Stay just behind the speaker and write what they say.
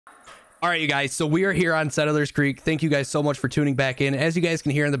All right, you guys, so we are here on Settlers Creek. Thank you guys so much for tuning back in. As you guys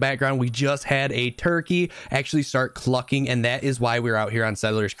can hear in the background, we just had a turkey actually start clucking, and that is why we're out here on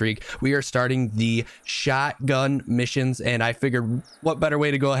Settlers Creek. We are starting the shotgun missions, and I figured what better way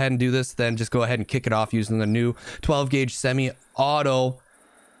to go ahead and do this than just go ahead and kick it off using the new 12-gauge semi-auto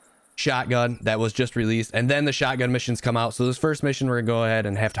shotgun that was just released, and then the shotgun missions come out. So this first mission, we're gonna go ahead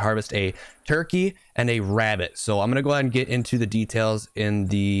and have to harvest a turkey and a rabbit. So I'm gonna go ahead and get into the details in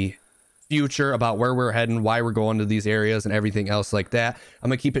the future about where we're heading, why we're going to these areas, and everything else like that. I'm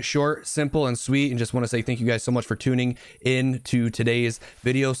gonna keep it short, simple, and sweet, and just want to say thank you guys so much for tuning in to today's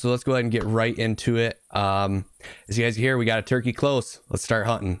video. So let's go ahead and get right into it. As you guys hear, we got a turkey close. Let's start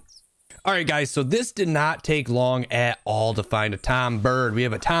hunting. All right, guys, so this did not take long at all to find a tom bird. We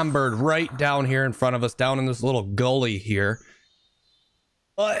have a tom bird right down here in front of us, down in this little gully here.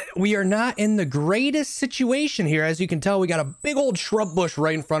 But we are not in the greatest situation here. As you can tell, we got a big old shrub bush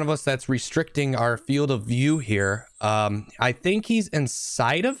right in front of us that's restricting our field of view here. I think he's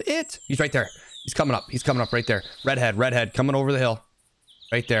inside of it. He's right there. He's coming up. He's coming up right there. Redhead coming over the hill.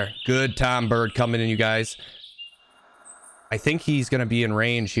 Right there. Good tom bird coming in, you guys. I think he's going to be in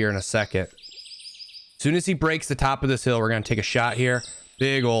range here in a second. As soon as he breaks the top of this hill, we're going to take a shot here.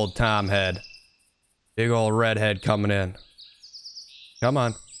 Big old tom head. Big old redhead coming in. Come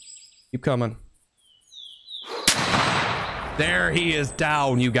on. Keep coming. There he is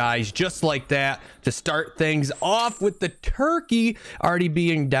down, you guys. Just like that, to start things off with the turkey already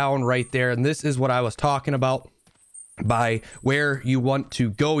being down right there. And this is what I was talking about by where you want to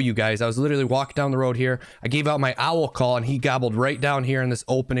go, you guys. I was literally walking down the road here. I gave out my owl call, and he gobbled right down here in this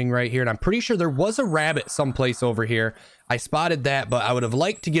opening right here. And I'm pretty sure there was a rabbit someplace over here. I spotted that, but I would have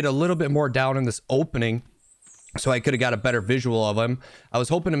liked to get a little bit more down in this opening so I could have got a better visual of him. I was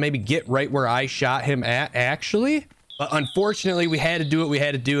hoping to maybe get right where I shot him at, actually. But unfortunately, we had to do what we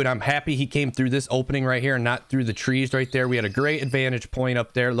had to do, and I'm happy he came through this opening right here and not through the trees right there. We had a great advantage point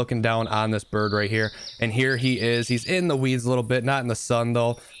up there looking down on this bird right here. And here he is. He's in the weeds a little bit, not in the sun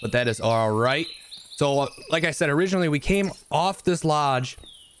though, but that is all right. So like I said, originally we came off this lodge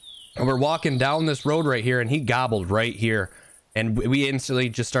and we're walking down this road right here, and he gobbled right here. And we instantly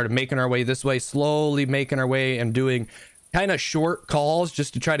just started making our way this way, slowly making our way and doing kind of short calls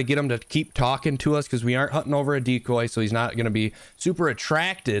just to try to get him to keep talking to us, because we aren't hunting over a decoy, so he's not going to be super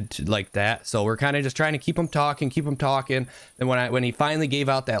attracted to like that. So we're kind of just trying to keep him talking. And when he finally gave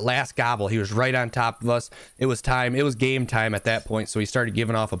out that last gobble, he was right on top of us. It was time. It was game time at that point. So he started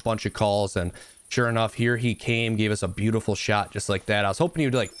giving off a bunch of calls, and sure enough, here he came, gave us a beautiful shot just like that. I was hoping he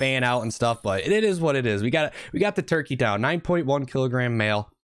would like fan out and stuff, but it is what it is. We got the turkey down. 9.1 kilogram male.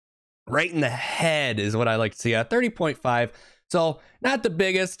 Right in the head is what I like to see at 30.5. So not the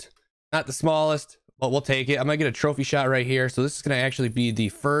biggest, not the smallest, but we'll take it. I'm gonna get a trophy shot right here. So this is gonna actually be the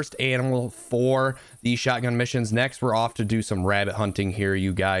first animal for the shotgun missions. Next, we're off to do some rabbit hunting here,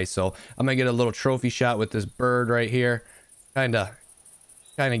 you guys. So I'm gonna get a little trophy shot with this bird right here. Kind of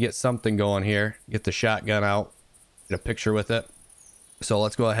get something going here. Get the shotgun out, get a picture with it. So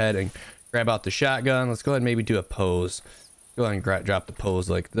let's go ahead and grab out the shotgun. Let's go ahead and maybe do a pose. Go ahead and drop the pose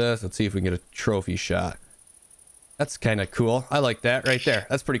like this. Let's see if we can get a trophy shot. That's kind of cool. I like that right there.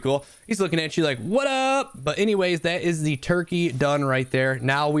 That's pretty cool. He's looking at you like, what up? But anyways, that is the turkey done right there.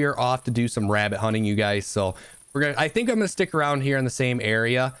 Now we are off to do some rabbit hunting, you guys. So I think I'm gonna stick around here in the same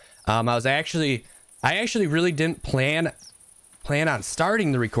area. I actually really didn't plan on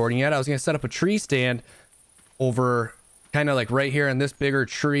starting the recording yet. I was gonna set up a tree stand over kind of like right here in this bigger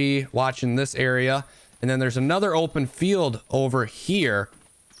tree, watching this area. And then there's another open field over here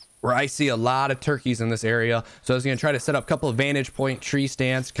where I see a lot of turkeys in this area. So I was going to try to set up a couple of vantage point tree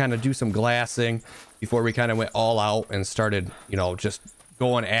stands, kind of do some glassing before we kind of went all out and started, you know, just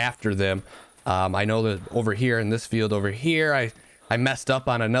going after them. I know that over here in this field over here, I messed up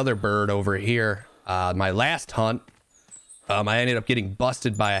on another bird over here. My last hunt, I ended up getting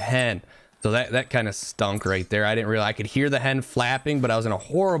busted by a hen. So that kind of stunk right there. I didn't realize I could hear the hen flapping, but I was in a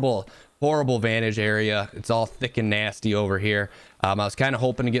horrible vantage area. It's all thick and nasty over here. I was kind of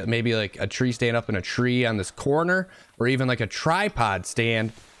hoping to get maybe like a tree stand up in a tree on this corner, or even like a tripod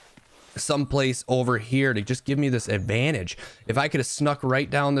stand someplace over here to just give me this advantage. If I could have snuck right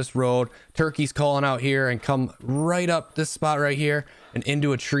down this road, turkeys calling out here, and come right up this spot right here and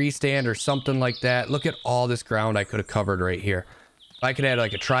into a tree stand or something like that. Look at all this ground I could have covered right here. If I could have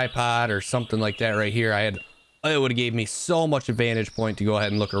like a tripod or something like that right here, it would have gave me so much advantage point to go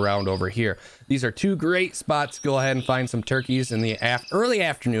ahead and look around over here. These are two great spots to go ahead and find some turkeys in the early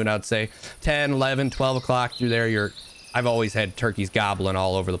afternoon. I'd say 10, 11, 12 o'clock through there. I've always had turkeys gobbling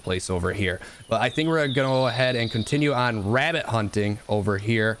all over the place over here. But I think we're going to go ahead and continue on rabbit hunting over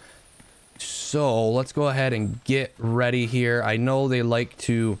here. So let's go ahead and get ready here. I know they like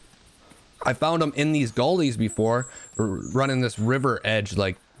to, I found them in these gullies before, running this river edge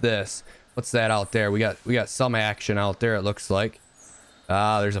like this. What's that out there? We got some action out there, it looks like.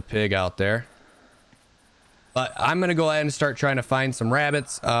 There's a pig out there. But I'm gonna go ahead and start trying to find some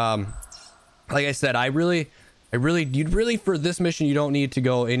rabbits. Like I said, you'd really, for this mission, you don't need to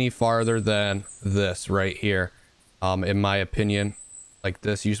go any farther than this right here. In my opinion, like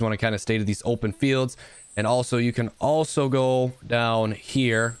this, you just want to kind of stay to these open fields. And also you can also go down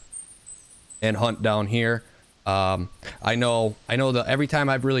here and hunt down here. I know that every time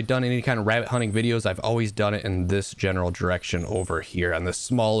I've really done any kind of rabbit hunting videos, I've always done it in this general direction over here on the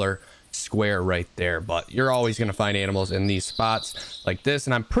smaller square right there. But you're always going to find animals in these spots like this.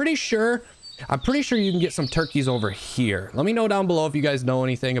 And I'm pretty sure you can get some turkeys over here. Let me know down below if you guys know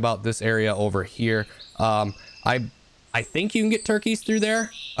anything about this area over here. I think you can get turkeys through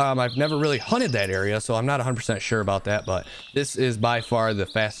there. I've never really hunted that area, so I'm not 100% sure about that, but this is by far the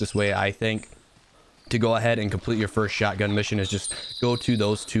fastest way, I think, to go ahead and complete your first shotgun mission, is just go to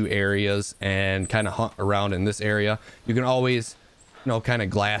those two areas and kind of hunt around in this area. You can always, you know, kind of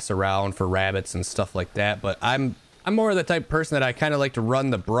glass around for rabbits and stuff like that, but I'm more of the type of person that I kind of like to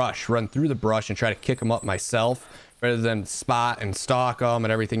run through the brush and try to kick them up myself rather than spot and stalk them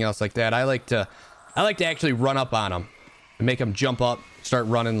and everything else like that. I like to actually run up on them and make them jump up, start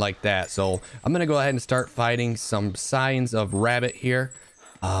running like that. So I'm gonna go ahead and start finding some signs of rabbit here,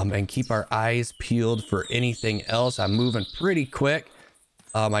 and keep our eyes peeled for anything else. I'm moving pretty quick.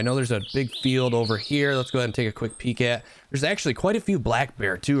 I know there's a big field over here. Let's go ahead and take a quick peek at. There's actually quite a few black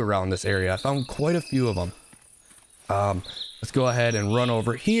bear too around this area. I found quite a few of them. Let's go ahead and run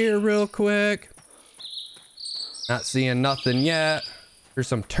over here real quick. Not seeing nothing yet. There's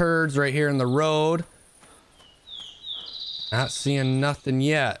some turds right here in the road. Not seeing nothing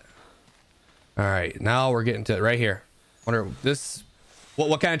yet. All right, now we're getting to it right here. Wonder this,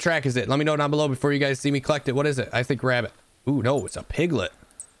 what kind of track is it? Let me know down below before you guys see me collect it. What is it? I think rabbit. Ooh, no, it's a piglet.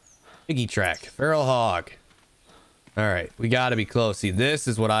 Piggy track, feral hog. All right, we gotta be close. See, this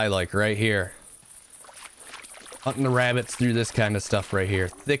is what I like right here. Hunting the rabbits through this kind of stuff right here.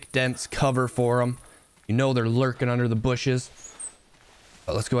 Thick, dense cover for them. You know they're lurking under the bushes.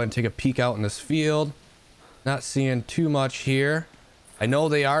 But let's go ahead and take a peek out in this field. Not seeing too much here. I know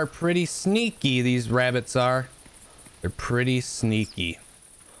they are pretty sneaky, these rabbits are. They're pretty sneaky.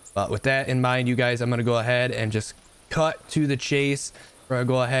 But with that in mind, you guys, I'm going to go ahead and just cut to the chase. We're going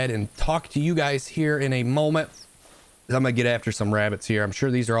to go ahead and talk to you guys here in a moment. I'm going to get after some rabbits here. I'm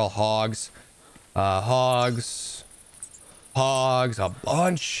sure these are all hogs. Hogs, a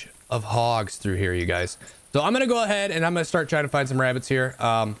bunch of hogs through here, you guys. So I'm going to go ahead and I'm going to start trying to find some rabbits here.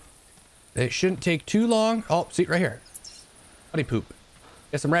 It shouldn't take too long. Oh, see right here. Buddy poop.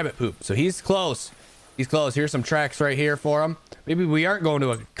 Get some rabbit poop. So he's close. He's close. Here's some tracks right here for him. Maybe we aren't going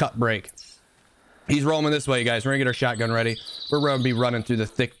to a cut break. He's roaming this way, you guys. We're gonna get our shotgun ready. We're gonna be running through the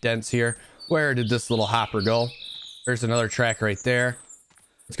thick dents here. Where did this little hopper go? There's another track right there.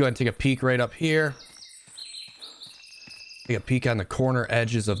 Let's go ahead and take a peek right up here. Take a peek on the corner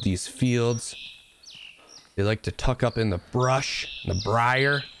edges of these fields. They like to tuck up in the brush, the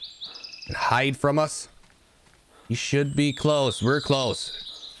briar, and hide from us. He should be close. We're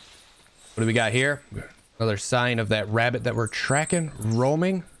close. What do we got here? Another sign of that rabbit that we're tracking.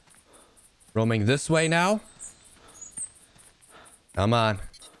 Roaming this way now. Come on.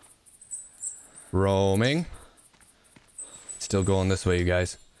 Roaming. Still going this way, you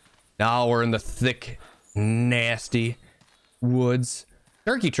guys. Now we're in the thick, nasty woods.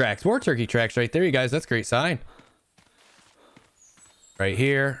 Turkey tracks. More turkey tracks right there, you guys. That's a great sign. Right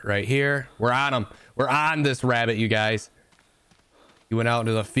here, right here. We're on him. We're on this rabbit, you guys. He went out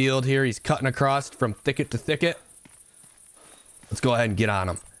into the field here. He's cutting across from thicket to thicket. Let's go ahead and get on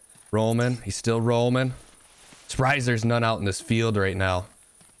him. Roaming. He's still roaming. Surprised there's none out in this field right now.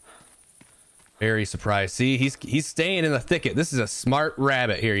 Very surprised. See, he's staying in the thicket. This is a smart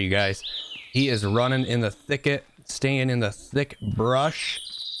rabbit here, you guys. He is running in the thicket, staying in the thick brush.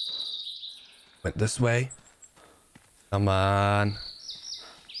 Went this way. Come on.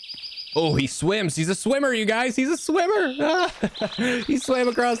 Oh, he swims. He's a swimmer, you guys. He's a swimmer. He swam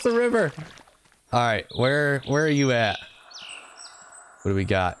across the river. All right, where are you at? What do we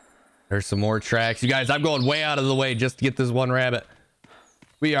got? There's some more tracks. You guys, I'm going way out of the way just to get this one rabbit.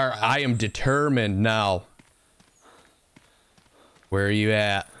 I am determined now. Where are you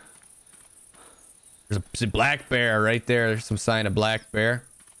at? There's a black bear right there. There's some sign of black bear.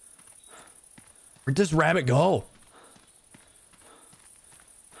 Where'd this rabbit go?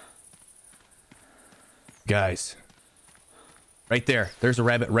 Guys. Right there. There's a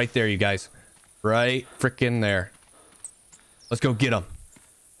rabbit right there, you guys. Right freaking there. Let's go get him.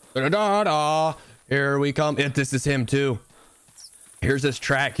 Da-da-da-da. Here we come. This is him too. Here's this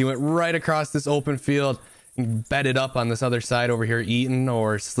track. He went right across this open field and bedded up on this other side over here, eating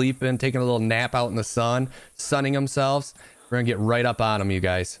or sleeping, taking a little nap out in the sun, sunning themselves. We're gonna get right up on him, you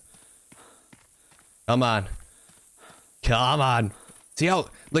guys. Come on. Come on. See how,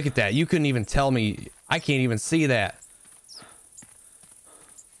 look at that. You couldn't even tell me. I can't even see that.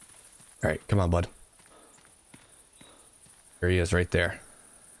 All right, come on, bud. There he is right there.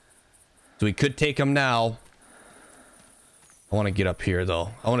 So we could take him now. I want to get up here though.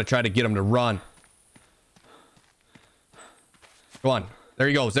 I want to try to get him to run. Go on. There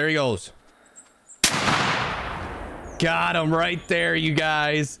he goes. There he goes. Got him right there, you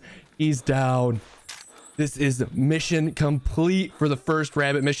guys. He's down. This is mission complete for the first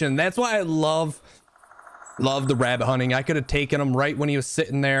rabbit mission. That's why I love the rabbit hunting. I could have taken him right when he was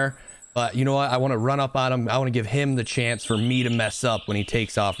sitting there. But you know what? I want to run up on him. I want to give him the chance for me to mess up when he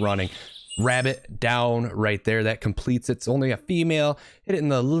takes off running. Rabbit down right there. That completes it. It's only a female. Hit it in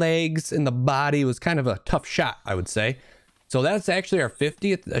the legs, in the body. It was kind of a tough shot, I would say. So that's actually our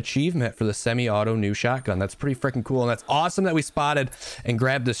 50th achievement for the semi-auto new shotgun. That's pretty freaking cool. And that's awesome that we spotted and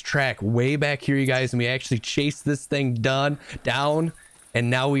grabbed this track way back here, you guys. And we actually chased this thing down. And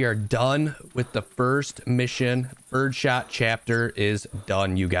now we are done with the first mission. Birdshot chapter is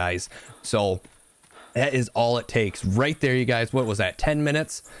done, you guys. So that is all it takes right there, you guys. What was that? 10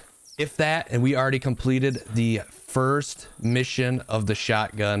 minutes, if that. And we already completed the first mission of the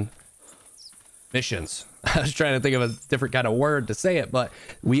shotgun missions. I was trying to think of a different kind of word to say it, but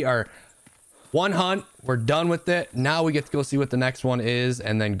we are one hunt. We're done with it. Now we get to go see what the next one is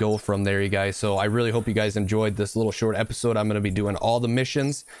and then go from there, you guys. So I really hope you guys enjoyed this little short episode. I'm going to be doing all the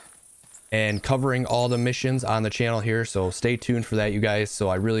missions and covering all the missions on the channel here, so stay tuned for that, you guys. So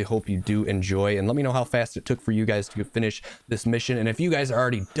I really hope you do enjoy, and let me know how fast it took for you guys to finish this mission. And if you guys are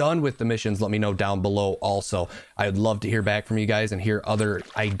already done with the missions, let me know down below also. I would love to hear back from you guys and hear other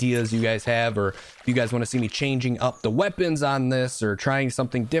ideas you guys have, or if you guys want to see me changing up the weapons on this or trying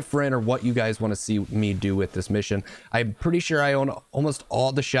something different, or what you guys want to see me do with this mission. I'm pretty sure I own almost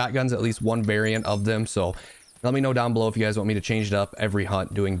all the shotguns, at least one variant of them, so let me know down below if you guys want me to change it up every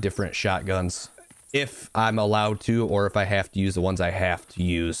hunt, doing different shotguns, if I'm allowed to, or if I have to use the ones I have to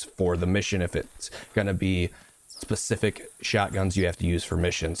use for the mission, if it's going to be specific shotguns you have to use for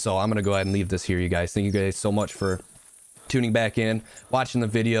missions. So I'm going to go ahead and leave this here, you guys. Thank you guys so much for tuning back in, watching the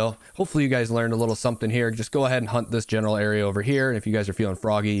video. Hopefully you guys learned a little something here. Just go ahead and hunt this general area over here. And if you guys are feeling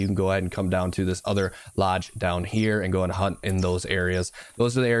froggy, you can go ahead and come down to this other lodge down here and go and hunt in those areas.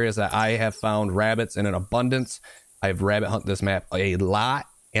 Those are the areas that I have found rabbits in an abundance. I've rabbit hunted this map a lot,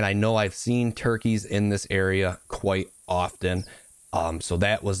 and I know I've seen turkeys in this area quite often. So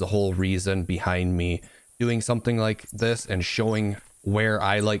that was the whole reason behind me doing something like this and showing where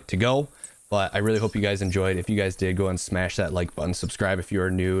I like to go. But I really hope you guys enjoyed. If you guys did, go ahead and smash that like button, subscribe if you are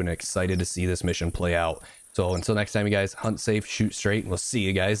new and excited to see this mission play out. So until next time, you guys, hunt safe, shoot straight, and we'll see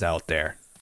you guys out there.